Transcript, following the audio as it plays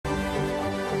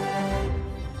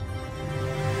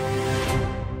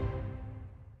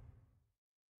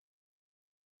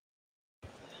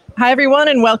Hi, everyone,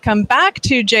 and welcome back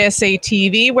to JSA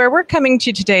TV, where we're coming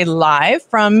to you today live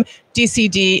from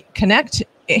DCD Connect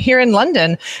here in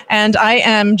London. And I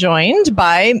am joined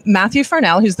by Matthew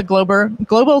Farnell, who's the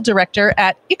Global Director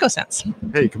at EkkoSense.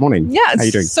 Hey, good morning. Yeah, how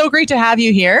you doing? So great to have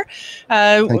you here.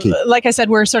 Thank you. Like I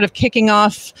said, we're sort of kicking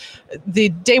off the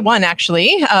day one,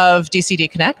 actually, of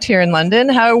DCD Connect here in London.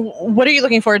 What are you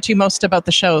looking forward to most about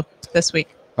the show this week?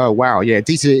 Oh wow, yeah,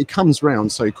 DCD, it comes round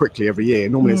so quickly every year.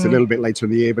 Normally it's a little bit later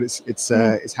in the year, but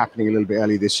it's happening a little bit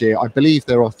early this year. I believe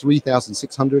there are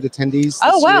 3,600 attendees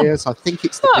this year, so I think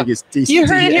it's the biggest DCD You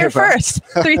heard it here ever. First,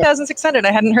 3,600.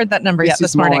 I hadn't heard that number yet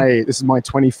this morning. This is my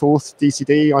 24th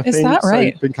DCD, I think. Is that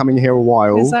right? So I've been coming here a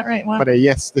while. Is that right? Wow. But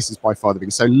yes, this is by far the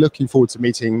biggest. So looking forward to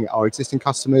meeting our existing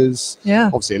customers. Yeah.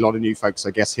 Obviously a lot of new folks,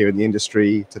 I guess, here in the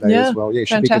industry today as well. Yeah, it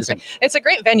should fantastic. Be good. It's a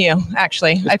great venue,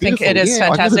 actually. It's I think beautiful. it is Yeah,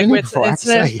 fantastic. I've never been here before, I have to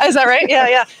say. Is that right?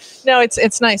 Yeah. No,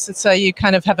 it's nice. It's you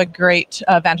kind of have a great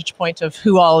vantage point of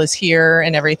who all is here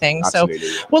and everything. Absolutely.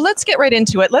 So, well, let's get right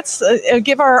into it. Let's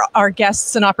give our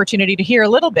guests an opportunity to hear a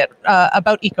little bit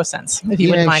about EkkoSense, if you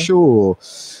wouldn't mind. Yeah, sure.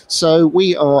 So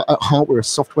we are at heart, we're a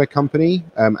software company,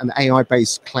 an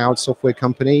AI-based cloud software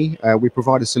company. We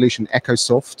provide a solution,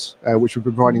 EkkoSoft, which we've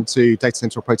been providing to data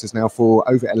center operators now for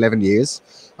over 11 years.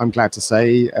 I'm glad to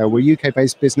say we're a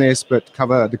UK-based business, but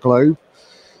cover the globe.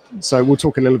 So we'll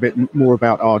talk a little bit more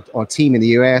about our team in the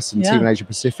US and team in Asia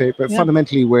Pacific, but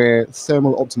fundamentally we're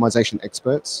thermal optimization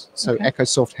experts. So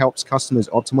EkkoSoft helps customers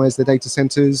optimize their data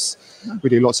centers. We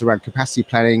do lots around capacity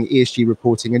planning, ESG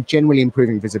reporting, and generally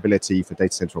improving visibility for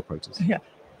data center operators. Yeah.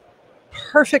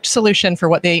 Perfect solution for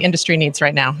what the industry needs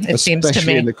right now, it seems to me.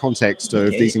 Especially in the context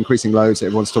of these increasing loads that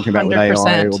everyone's talking about 100%. With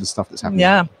AI, all the stuff that's happening.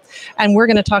 Yeah. And we're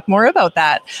going to talk more about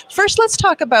that. First, let's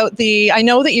talk about I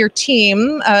know that your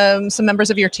team, some members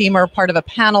of your team are part of a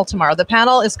panel tomorrow. The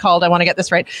panel is called, I want to get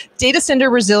this right, Data Center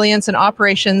Resilience and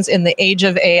Operations in the Age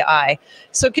of AI.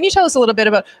 So can you tell us a little bit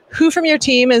about who from your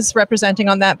team is representing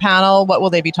on that panel? What will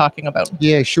they be talking about?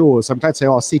 Yeah, sure. So I'm glad to say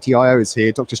our CTIO is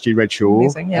here, Dr. Stu Redshaw.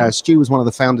 Amazing, yeah. Stu was one of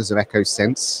the founders of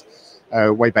EkkoSense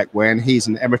way back when. He's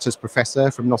an emeritus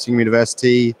professor from Nottingham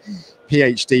University.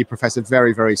 PhD professor,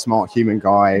 very, very smart human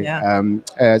guy.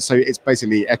 Yeah. So it's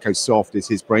basically EkkoSoft is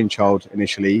his brainchild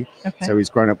initially. So he's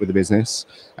grown up with the business.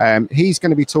 He's going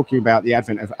to be talking about the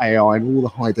advent of AI and all the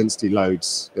high density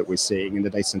loads that we're seeing in the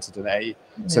data center today.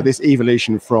 So this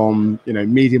evolution from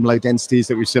medium low densities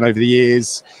that we've seen over the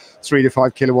years, 3 to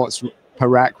 5 kilowatts per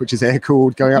rack, which is air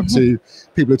cooled, going up to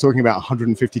people are talking about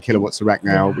 150 kilowatts a rack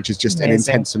now, which is just an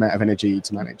intense amount of energy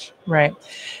to manage. Right.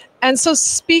 And so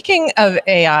speaking of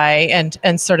AI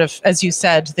and sort of, as you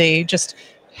said,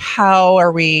 how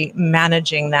are we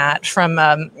managing that from,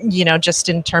 just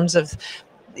in terms of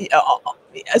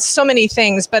so many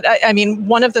things. But I mean,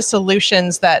 one of the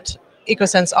solutions that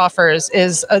EkkoSense offers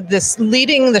is this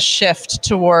leading the shift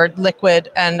toward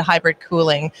liquid and hybrid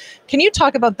cooling. Can you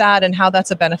talk about that and how that's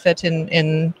a benefit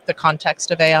in the context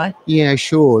of AI? Yeah,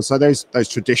 sure. So those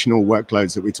traditional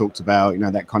workloads that we talked about,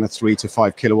 that kind of 3 to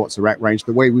 5 kilowatts a rack range,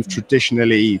 the way we've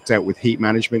traditionally dealt with heat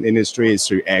management industry is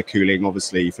through air cooling,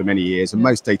 obviously, for many years. And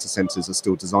most data centers are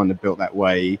still designed and built that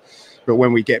way. But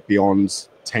when we get beyond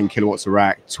 10 kilowatts a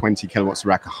rack, 20 kilowatts a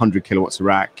rack, 100 kilowatts a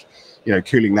rack,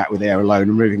 cooling that with air alone,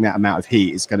 removing that amount of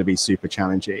heat is going to be super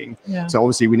challenging. So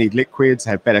obviously we need liquids,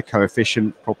 have better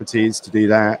coefficient properties to do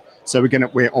that. So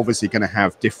we're obviously going to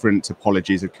have different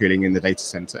topologies of cooling in the data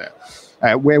center.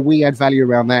 Where we add value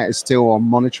around that is still our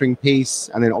monitoring piece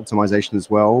and then optimization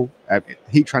as well.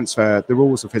 Heat transfer, the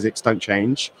rules of physics don't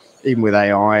change, even with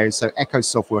AI. So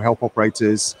EkkoSoft will help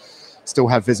operators still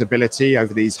have visibility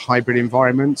over these hybrid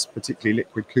environments, particularly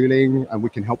liquid cooling, and we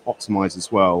can help optimize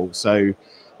as well. So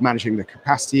managing the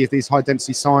capacity of these high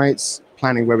density sites,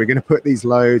 planning where we're going to put these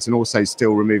loads, and also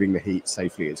still removing the heat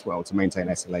safely as well to maintain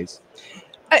SLAs.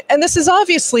 And this is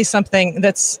obviously something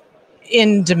that's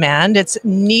in demand. It's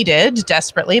needed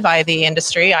desperately by the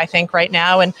industry, I think, right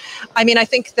now. And I mean, I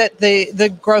think that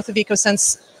the growth of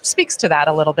EkkoSense speaks to that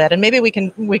a little bit. And maybe we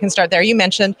can start there. You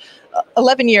mentioned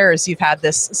 11 years you've had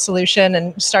this solution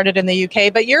and started in the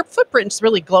UK, but your footprint's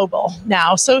really global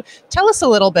now. So tell us a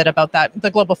little bit about that,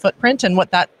 the global footprint and what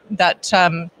that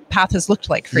path has looked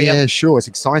like for you. Yeah, sure. It's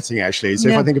exciting, actually. So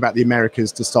if I think about the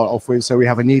Americas to start off with, so we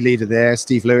have a new leader there,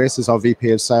 Steve Lewis, is our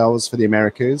VP of Sales for the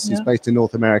Americas. He's based in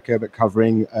North America, but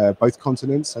covering both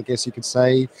continents, I guess you could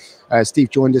say. Steve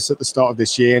joined us at the start of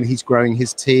this year, and he's growing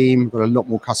his team, got a lot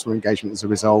more customer engagement as a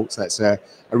result. So that's a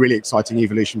really exciting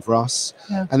evolution for us.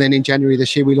 And then in January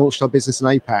this year, we launched our business in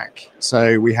APAC.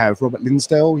 So we have Robert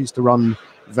Linsdale, who used to run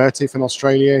Vertiv in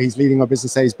Australia. He's leading our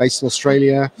business there. He's based in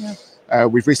Australia.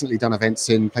 We've recently done events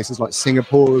in places like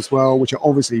Singapore as well, which are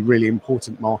obviously really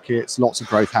important markets. Lots of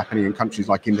growth happening in countries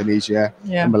like Indonesia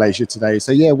and Malaysia today.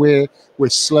 So yeah, we're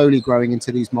slowly growing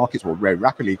into these markets, or very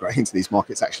rapidly growing into these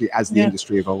markets actually as the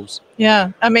industry evolves.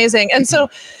 Yeah, amazing. And so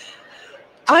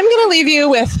I'm going to leave you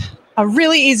with a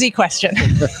really easy question.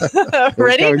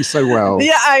 Ready? It's going so well.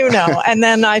 Yeah, I know. And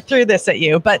then I threw this at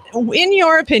you. But in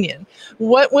your opinion,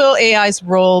 what will AI's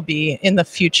role be in the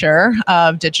future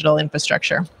of digital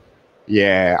infrastructure?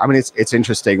 Yeah, I mean, it's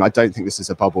interesting. I don't think this is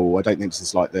a bubble. I don't think this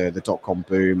is like the dot-com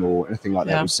boom or anything like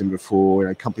that we've seen before. You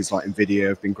know, companies like NVIDIA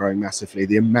have been growing massively.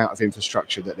 The amount of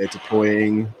infrastructure that they're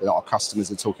deploying, that our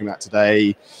customers are talking about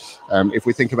today. If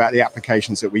we think about the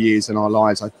applications that we use in our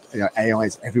lives, AI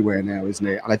is everywhere now, isn't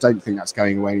it? And I don't think that's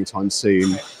going away anytime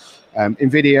soon.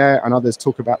 NVIDIA and others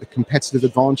talk about the competitive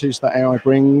advantage that AI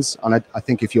brings. And I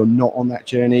think if you're not on that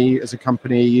journey as a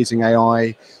company using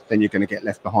AI, then you're going to get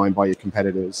left behind by your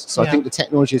competitors. So I think the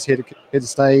technology is here to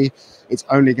stay. It's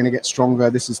only going to get stronger.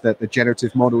 This is the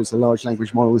generative models, the large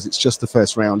language models. It's just the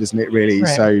first round, isn't it, really?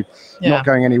 Right. So not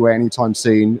going anywhere anytime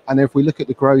soon. And if we look at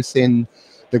the growth in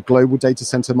the global data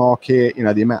center market,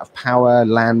 the amount of power,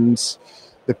 land,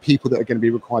 the people that are going to be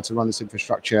required to run this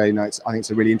infrastructure, I think it's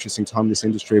a really interesting time in this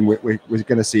industry, and we're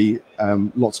going to see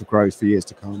lots of growth for years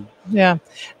to come. Yeah.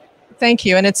 Thank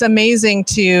you. And it's amazing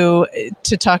to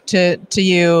talk to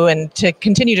you and to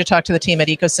continue to talk to the team at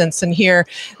EkkoSense and hear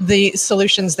the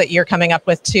solutions that you're coming up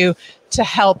with to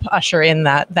help usher in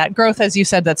that growth, as you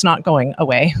said, that's not going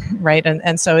away, right?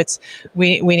 And so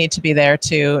we need to be there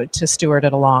to steward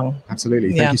it along.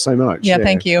 Absolutely. Thank you so much. Yeah,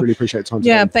 thank you. Really appreciate the time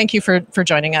today. Yeah, thank you for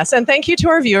joining us. And thank you to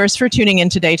our viewers for tuning in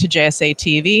today to JSA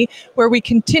TV, where we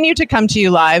continue to come to you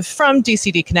live from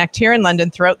DCD Connect here in London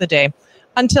throughout the day.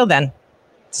 Until then,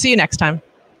 see you next time.